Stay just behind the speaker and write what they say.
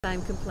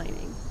I'm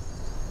complaining.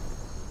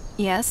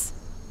 Yes?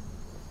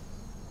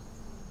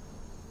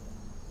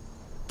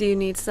 Do you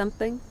need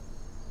something?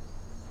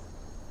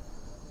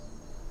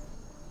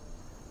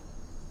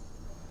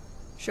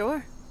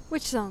 Sure.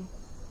 Which song?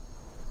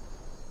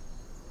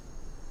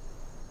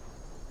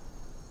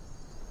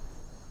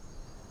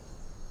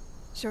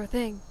 Sure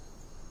thing.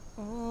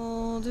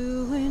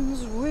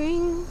 Alduin's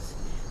wings,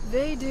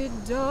 they did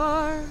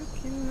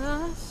darken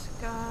the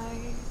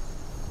sky.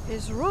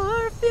 His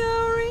roar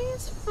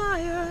fury's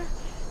fire,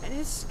 and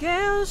his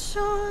scales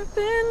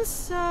sharpened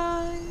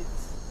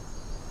sides.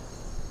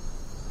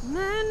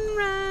 Men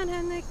ran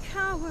and they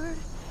cowered,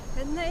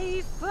 and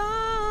they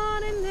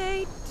fought and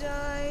they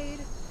died.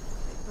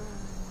 They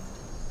burned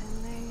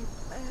and they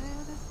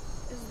bled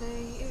as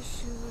they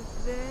issued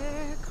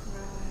their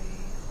cry.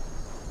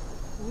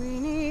 We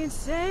need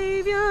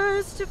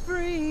saviors to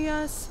free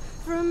us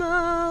from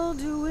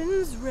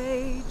Alduin's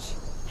rage.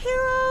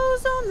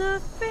 Heroes on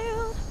the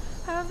field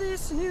have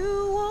this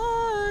new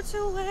war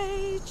to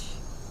wage.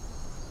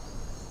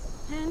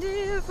 And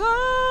if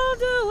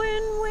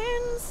Alduin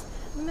wins,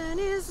 man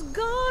is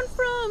gone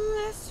from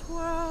this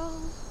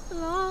world,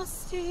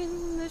 lost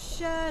in the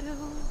shadow,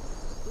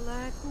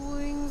 black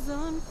wings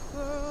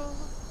unfurl.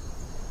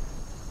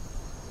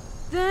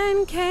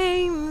 Then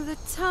came the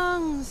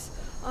tongues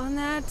on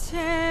that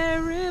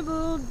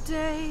terrible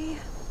day.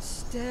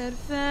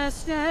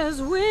 Steadfast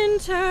as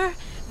winter,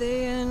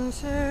 they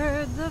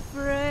entered the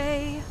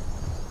fray,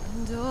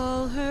 and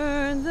all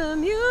heard the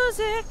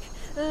music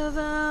of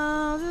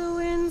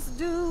Alduin's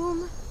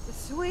doom, the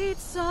sweet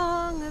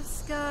song of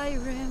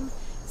Skyrim,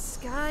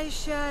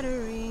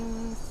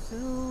 sky-shattering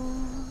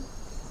doom.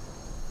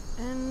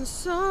 And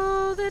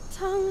so the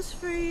tongues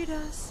freed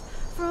us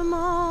from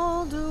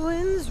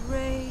Alduin's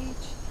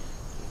rage.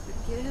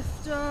 The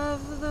gift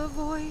of the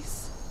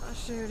voice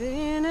ushered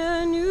in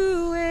a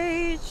new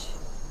age.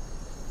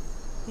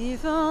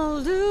 If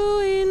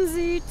Alduin's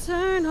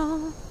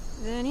eternal,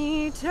 then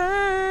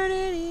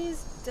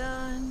eternity's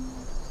done.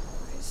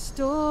 His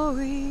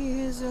story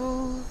is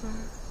over,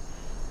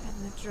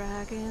 and the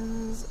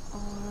dragons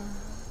are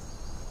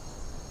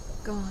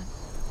gone.